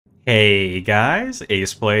Hey guys,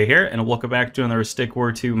 AsePlayer here, and welcome back to another Stick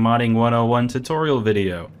War 2 Modding 101 tutorial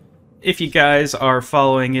video. If you guys are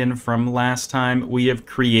following in from last time, we have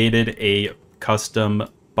created a custom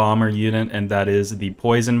bomber unit, and that is the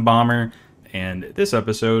Poison Bomber. And this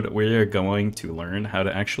episode, we're going to learn how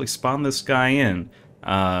to actually spawn this guy in.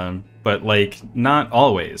 But like, not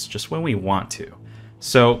always, just when we want to.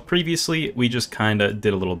 So previously, we just kind of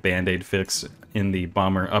did a little band-aid fix in the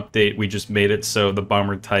bomber update. We just made it so the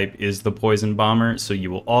bomber type is the poison bomber, so you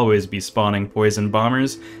will always be spawning poison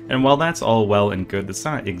bombers. And while that's all well and good, that's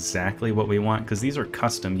not exactly what we want, because these are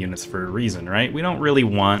custom units for a reason, right? We don't really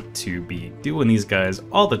want to be doing these guys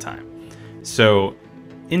all the time. So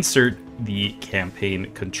insert the campaign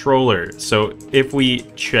controller. So if we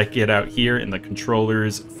check it out here in the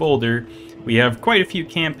controllers folder, we have quite a few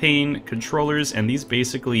campaign controllers, and these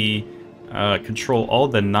basically control all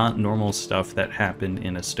the not normal stuff that happened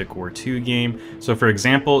in a Stick War 2 game. So for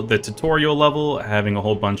example, the tutorial level having a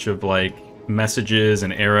whole bunch of like messages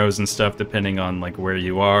and arrows and stuff depending on like where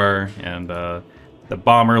you are, and the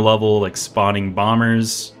bomber level like spawning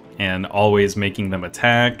bombers and always making them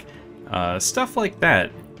attack. Stuff like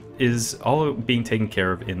that is all being taken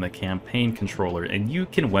care of in the campaign controller, and you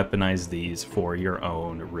can weaponize these for your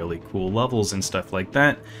own really cool levels and stuff like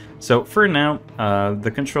that. So for now,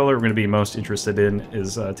 the controller we're going to be most interested in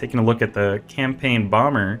is taking a look at the campaign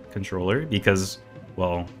bomber controller, because,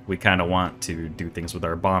 well, we kind of want to do things with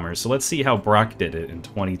our bombers. So let's see how Brock did it in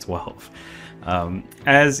 2012.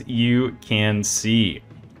 As you can see,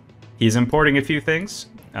 he's importing a few things,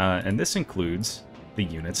 and this includes the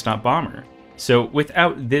units.bomber. So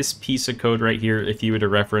without this piece of code right here, if you were to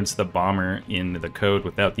reference the bomber in the code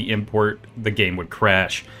without the import, the game would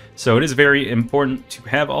crash. So it is very important to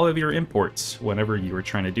have all of your imports whenever you are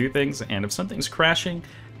trying to do things, and if something's crashing,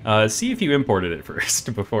 see if you imported it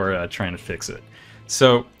first before trying to fix it.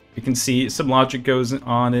 So you can see some logic goes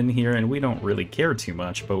on in here, and we don't really care too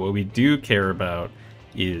much, but what we do care about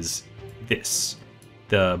is this.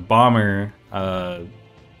 The bomber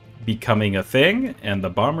becoming a thing, and the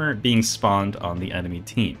bomber being spawned on the enemy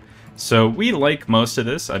team. So we like most of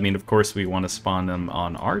this. I mean, of course, we want to spawn them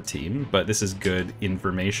on our team, but this is good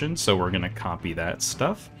information, so we're going to copy that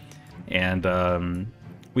stuff. And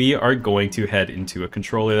we are going to head into a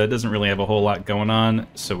controller that doesn't really have a whole lot going on,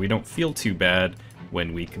 so we don't feel too bad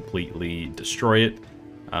when we completely destroy it.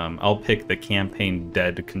 I'll pick the campaign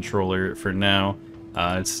dead controller for now.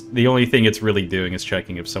 It's the only thing it's really doing is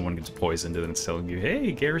checking if someone gets poisoned, and it's telling you,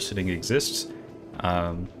 hey, garrisoning exists.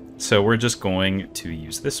 So we're just going to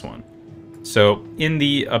use this one. So in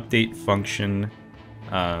the update function,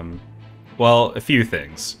 well, a few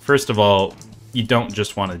things. First of all, you don't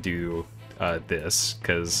just want to do this,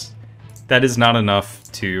 because that is not enough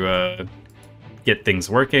to get things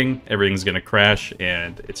working. Everything's going to crash,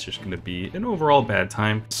 and it's just going to be an overall bad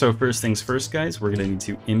time. So first things first, guys, we're going to need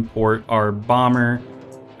to import our bomber.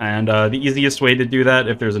 And the easiest way to do that,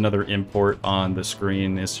 if there's another import on the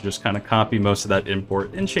screen, is to just kind of copy most of that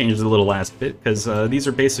import and change the little last bit, because these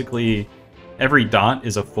are basically, every dot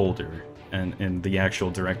is a folder in the actual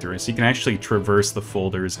directory. So you can actually traverse the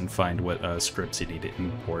folders and find what scripts you need to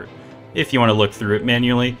import if you want to look through it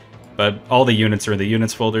manually. But all the units are in the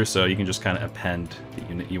units folder, so you can just kind of append the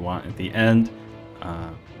unit you want at the end.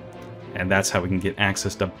 And that's how we can get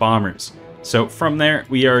access to bombers. So from there,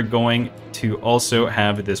 we are going to also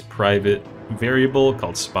have this private variable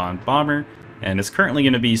called spawn bomber, and it's currently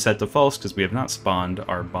going to be set to false because we have not spawned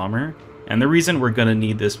our bomber. And the reason we're going to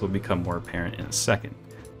need this will become more apparent in a second.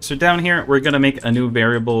 So down here, we're going to make a new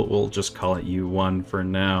variable. We'll just call it U1 for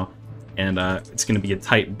now. And it's going to be a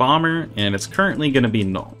type bomber, and it's currently going to be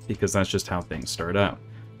null, because that's just how things start out.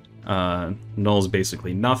 Null is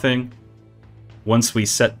basically nothing. Once we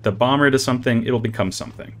set the bomber to something, it'll become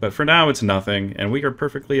something. But for now, it's nothing, and we are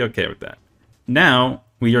perfectly okay with that. Now,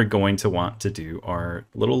 we are going to want to do our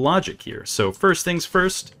little logic here. So first things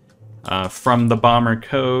first, from the bomber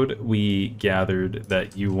code, we gathered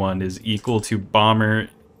that U1 is equal to bomber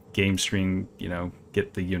GameString,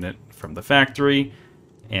 get the unit from the factory.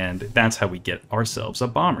 And that's how we get ourselves a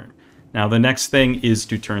bomber. Now the next thing is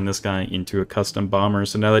to turn this guy into a custom bomber.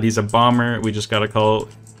 So now that he's a bomber, we just gotta call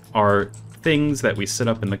our things that we set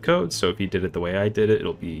up in the code. So if he did it the way I did it,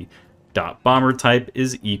 it'll be .bomber type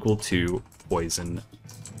is equal to poison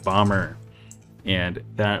bomber. And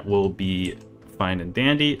that will be fine and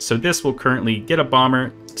dandy. So this will currently get a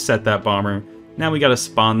bomber, set that bomber. Now we gotta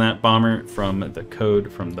spawn that bomber from the code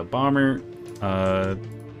from the bomber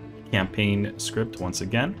campaign script once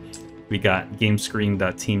again. We got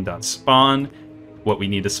gamescreen.team.spawn. what we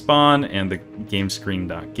need to spawn, and the game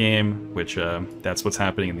screen.game, which that's what's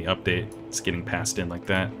happening in the update. It's getting passed in like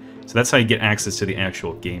that. So that's how you get access to the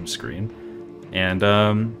actual game screen. And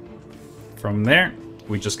from there,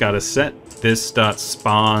 we just got to set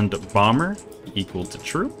this.spawnedBomber equal to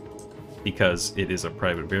true, because it is a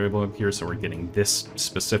private variable up here, so we're getting this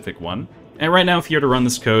specific one. And right now, if you were to run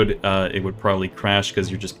this code, it would probably crash because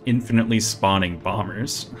you're just infinitely spawning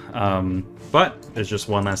bombers. But there's just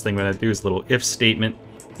one last thing we have to do is a little if statement.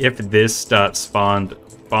 If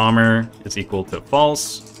this.spawnedBomber is equal to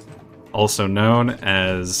false, also known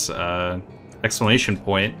as exclamation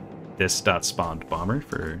point, this.spawnedBomber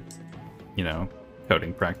for, you know,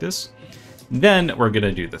 coding practice, then we're going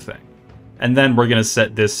to do the thing. And then we're going to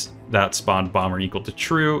set this.spawnedBomber equal to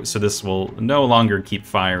true, so this will no longer keep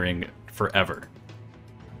firing forever.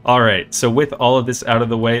 Alright, so with all of this out of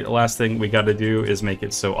the way, the last thing we got to do is make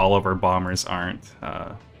it so all of our bombers aren't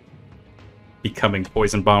becoming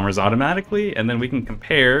poison bombers automatically, and then we can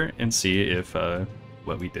compare and see if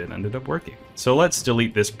what we did ended up working. So let's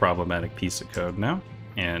delete this problematic piece of code now,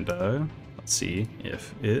 and let's see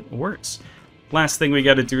if it works. Last thing we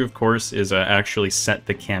got to do, of course, is actually set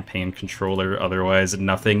the campaign controller, otherwise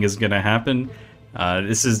nothing is going to happen.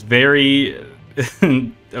 This is a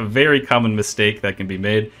very common mistake that can be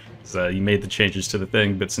made. So you made the changes to the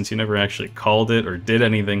thing, but since you never actually called it or did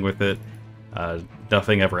anything with it,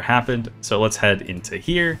 nothing ever happened. So let's head into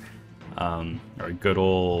here, our good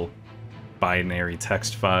old binary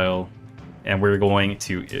text file, and we're going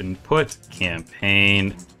to input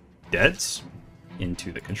campaign deads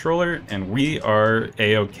into the controller, and we are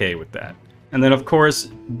a-okay with that. And then, of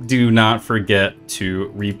course, do not forget to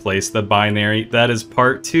replace the binary. That is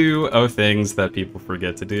part 2 of things that people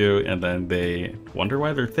forget to do, and then they wonder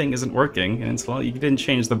why their thing isn't working. And it's, well, you didn't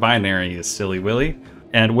change the binary, you silly willy.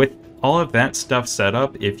 And with all of that stuff set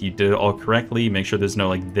up, if you did it all correctly, make sure there's no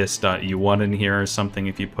like this.u1 in here or something.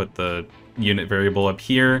 If you put the unit variable up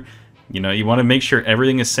here, you know, you want to make sure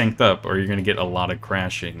everything is synced up, or you're going to get a lot of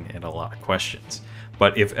crashing and a lot of questions.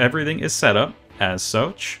 But if everything is set up as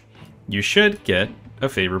such, you should get a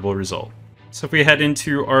favorable result. So if we head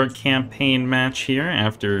into our campaign match here,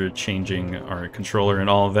 after changing our controller and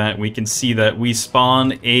all of that, we can see that we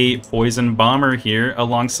spawn a poison bomber here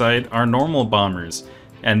alongside our normal bombers.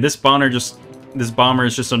 And this bomber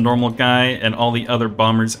is just a normal guy, and all the other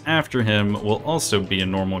bombers after him will also be a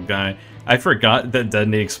normal guy. I forgot that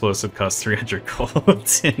Detonate Explosive costs 300 gold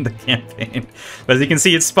in the campaign. But as you can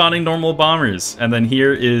see, it's spawning normal bombers. And then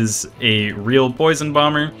here is a real poison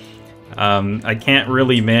bomber. I can't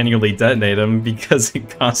really manually detonate him because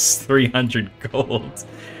it costs 300 gold.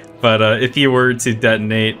 But if he were to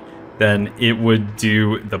detonate, then it would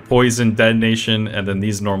do the poison detonation, and then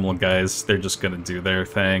these normal guys, they're just gonna do their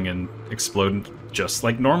thing and explode just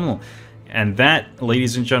like normal. And that,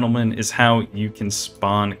 ladies and gentlemen, is how you can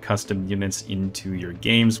spawn custom units into your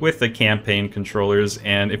games with the campaign controllers.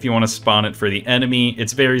 And if you want to spawn it for the enemy,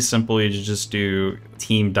 it's very simple. You just do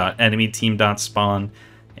team.enemy team.spawn,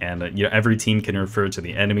 and you know, every team can refer to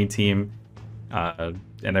the enemy team, and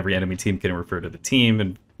every enemy team can refer to the team,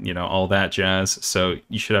 and you know, all that jazz. So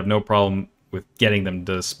you should have no problem with getting them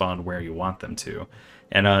to spawn where you want them to.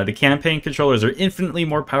 And the campaign controllers are infinitely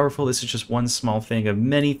more powerful. This is just one small thing of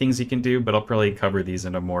many things you can do, but I'll probably cover these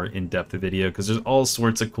in a more in-depth video because there's all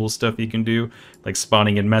sorts of cool stuff you can do, like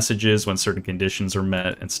spawning in messages when certain conditions are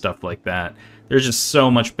met and stuff like that. There's just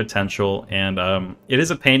so much potential, and it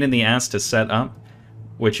is a pain in the ass to set up,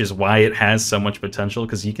 which is why it has so much potential,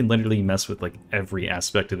 because you can literally mess with like every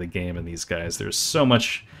aspect of the game in these guys. There's so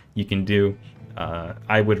much you can do.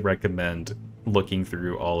 I would recommend looking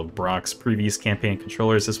through all of Brock's previous campaign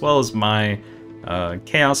controllers, as well as my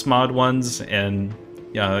Chaos mod ones, and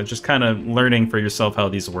just kind of learning for yourself how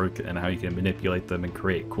these work and how you can manipulate them and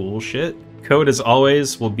create cool shit. Code, as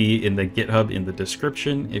always, will be in the GitHub in the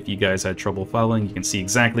description. If you guys had trouble following, you can see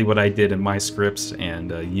exactly what I did in my scripts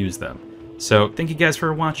and use them. So thank you guys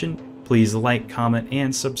for watching. Please like, comment,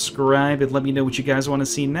 and subscribe, and let me know what you guys want to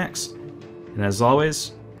see next. And as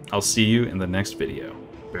always, I'll see you in the next video.